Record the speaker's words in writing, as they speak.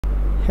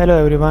Hello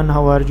everyone,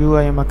 how are you?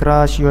 I am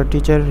Akrash, your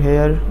teacher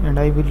here, and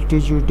I will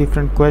teach you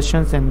different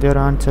questions and their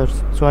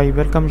answers. So I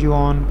welcome you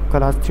on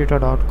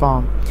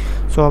classtheta.com.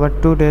 So our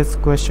today's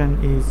question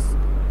is,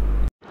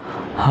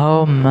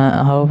 How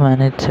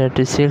many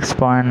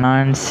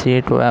 36.9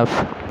 C2F?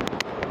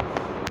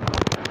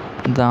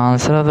 The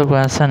answer of the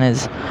question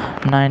is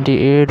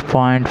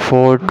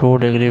 98.42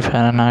 degree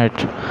Fahrenheit.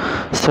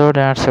 So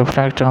that's the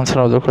correct answer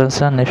of the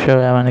question. If you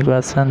have any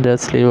question,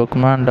 just leave a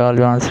comment. I'll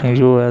be answering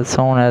you as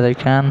soon as I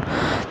can.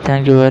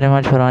 Thank you very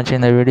much for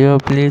watching the video.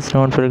 Please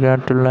don't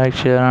forget to like,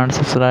 share and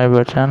subscribe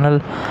our channel.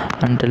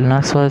 Until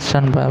next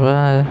question, bye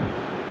bye.